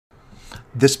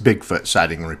This Bigfoot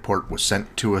sighting report was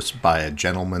sent to us by a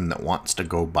gentleman that wants to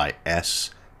go by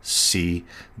SC.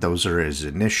 Those are his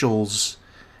initials.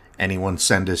 Anyone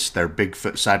send us their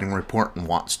Bigfoot sighting report and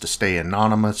wants to stay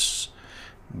anonymous,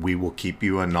 we will keep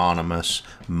you anonymous.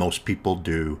 Most people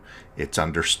do. It's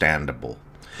understandable.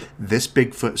 This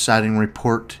Bigfoot sighting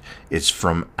report is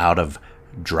from out of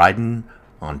Dryden,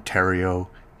 Ontario,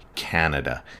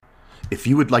 Canada. If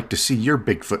you would like to see your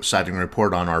Bigfoot sighting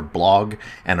report on our blog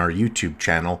and our YouTube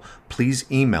channel, please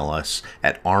email us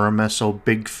at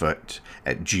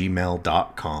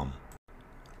rmsobigfoot@gmail.com.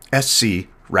 SC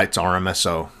writes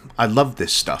RMSO, I love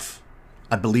this stuff.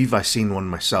 I believe I seen one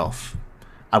myself.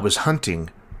 I was hunting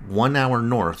 1 hour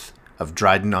north of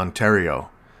Dryden, Ontario.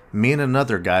 Me and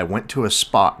another guy went to a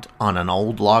spot on an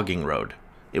old logging road.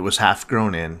 It was half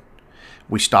grown in.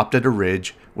 We stopped at a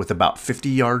ridge with about 50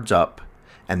 yards up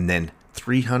and then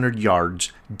 300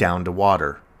 yards down to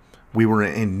water. We were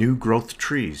in new growth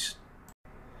trees.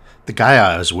 The guy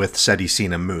I was with said he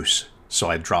seen a moose, so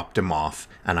I dropped him off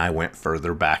and I went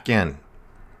further back in.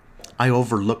 I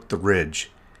overlooked the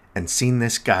ridge and seen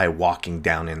this guy walking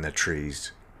down in the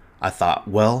trees. I thought,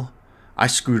 well, I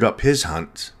screwed up his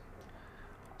hunt.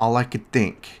 All I could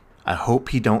think, I hope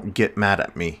he don't get mad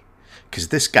at me, 'cause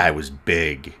this guy was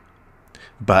big.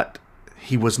 But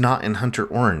he was not in hunter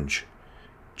orange.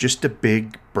 Just a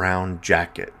big brown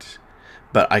jacket,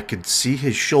 but I could see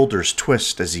his shoulders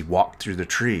twist as he walked through the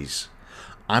trees.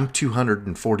 I'm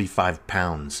 245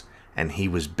 pounds, and he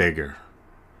was bigger.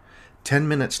 10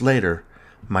 minutes later,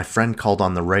 my friend called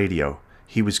on the radio.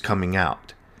 He was coming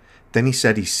out. Then he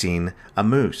said he seen a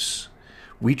moose.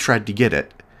 We tried to get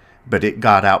it, but it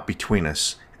got out between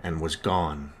us and was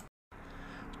gone.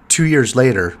 2 years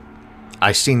later,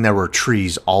 I seen there were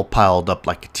trees all piled up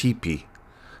like a teepee,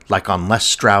 like on Les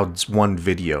Stroud's one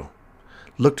video.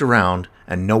 Looked around,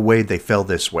 and no way they fell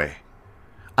this way.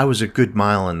 I was a good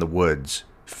mile in the woods,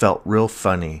 felt real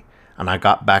funny, and I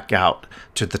got back out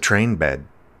to the train bed.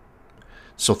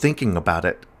 So thinking about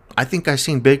it, I think I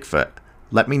seen Bigfoot.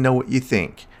 Let me know what you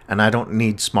think, and I don't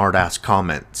need smart-ass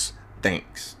comments.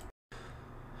 Thanks.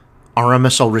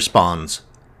 RMSO responds,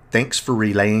 thanks for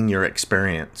relaying your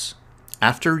experience.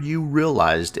 After you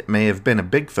realized it may have been a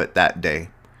Bigfoot that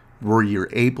day, were you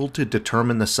able to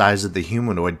determine the size of the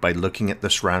humanoid by looking at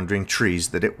the surrounding trees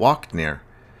that it walked near?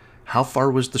 How far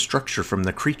was the structure from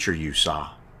the creature you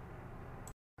saw?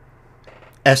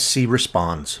 SC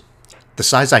responds, the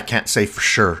size I can't say for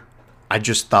sure. I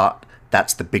just thought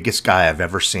that's the biggest guy I've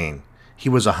ever seen. He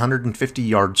was 150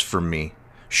 yards from me,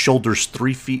 shoulders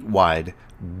 3 feet wide,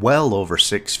 well over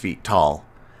 6 feet tall.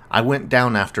 I went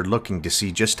down after looking to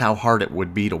see just how hard it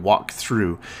would be to walk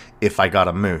through if I got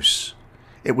a moose.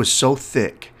 It was so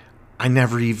thick, I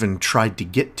never even tried to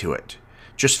get to it.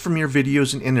 Just from your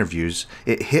videos and interviews,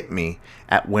 it hit me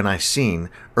at when I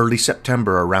seen early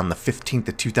September around the 15th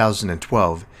of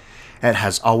 2012. It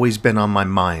has always been on my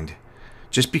mind.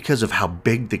 Just because of how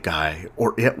big the guy,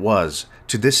 or it was,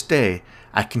 to this day,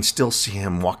 I can still see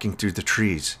him walking through the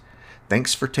trees.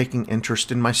 Thanks for taking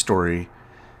interest in my story.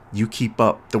 You keep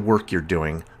up the work you're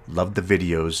doing. Love the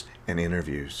videos and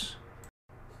interviews.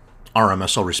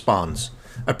 RMSO responds,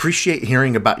 appreciate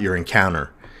hearing about your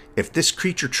encounter. If this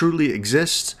creature truly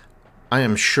exists, I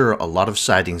am sure a lot of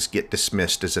sightings get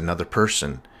dismissed as another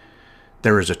person.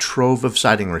 There is a trove of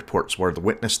sighting reports where the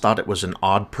witness thought it was an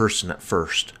odd person at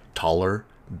first, taller,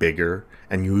 bigger,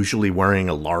 and usually wearing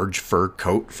a large fur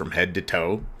coat from head to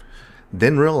toe.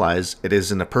 Then realize it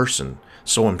isn't a person,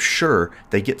 so I'm sure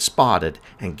they get spotted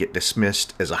and get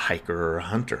dismissed as a hiker or a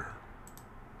hunter.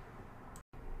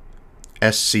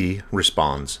 SC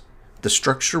responds, the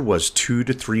structure was 2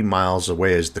 to 3 miles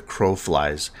away as the crow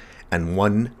flies, and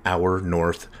 1 hour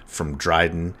north from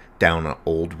Dryden down an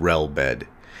old rail bed,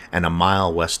 and a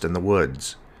mile west in the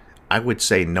woods. I would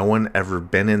say no one ever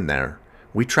been in there.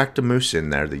 We tracked a moose in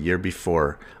there the year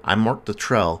before. I marked the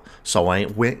trail, so I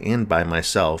went in by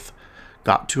myself,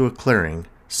 got to a clearing,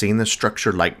 seen the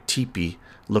structure like teepee,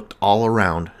 looked all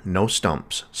around, no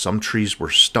stumps. Some trees were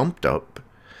stumped up,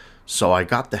 so I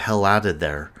got the hell out of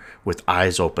there with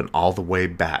eyes open all the way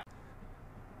back.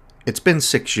 It's been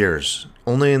 6 years,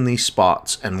 only in these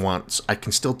spots, and once I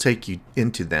can still take you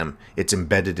into them. It's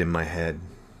embedded in my head.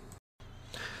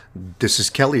 This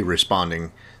is Kelly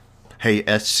responding, hey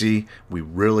SC, we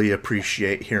really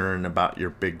appreciate hearing about your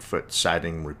Bigfoot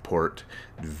sighting report.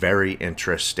 Very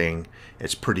interesting.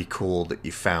 It's pretty cool that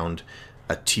you found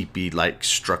a teepee-like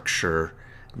structure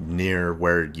near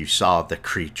where you saw the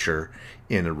creature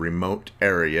in a remote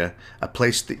area, a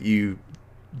place that you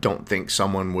don't think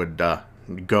someone would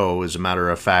go. As a matter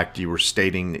of fact, you were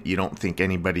stating that you don't think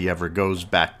anybody ever goes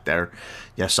back there.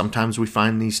 Yeah, sometimes we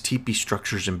find these teepee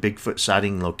structures in Bigfoot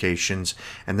sighting locations,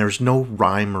 and there's no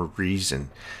rhyme or reason.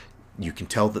 You can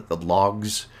tell that the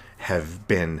logs have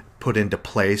been put into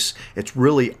place. It's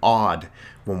really odd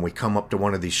when we come up to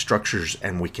one of these structures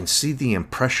and we can see the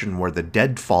impression where the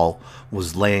deadfall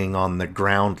was laying on the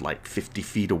ground like 50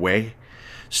 feet away.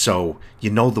 So you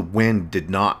know the wind did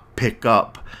not pick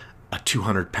up a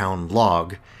 200-pound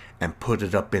log and put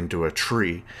it up into a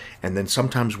tree. And then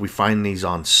sometimes we find these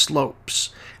on slopes,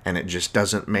 and it just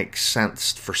doesn't make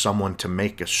sense for someone to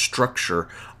make a structure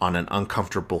on an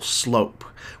uncomfortable slope.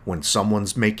 When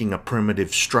someone's making a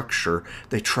primitive structure,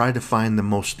 they try to find the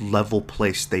most level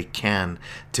place they can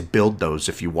to build those.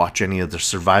 If you watch any of the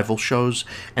survival shows,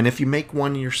 and if you make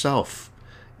one yourself,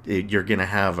 you're going to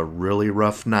have a really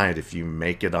rough night if you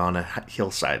make it on a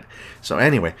hillside. So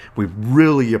anyway, we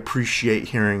really appreciate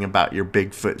hearing about your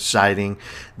Bigfoot sighting.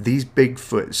 These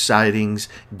Bigfoot sightings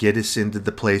get us into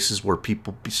the places where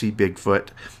people see Bigfoot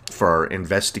for our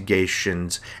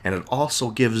investigations, and it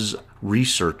also gives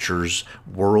researchers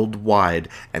worldwide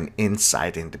an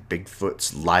insight into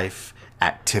Bigfoot's life,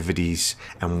 activities,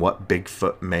 and what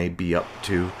Bigfoot may be up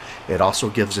to. It also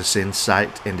gives us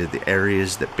insight into the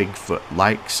areas that Bigfoot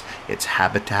likes, its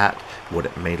habitat, what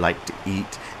it may like to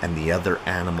eat, and the other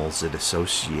animals it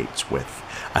associates with.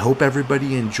 I hope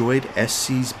everybody enjoyed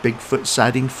SC's Bigfoot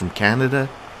sighting from Canada.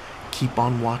 Keep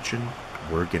on watching.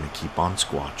 We're going to keep on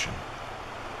squatching.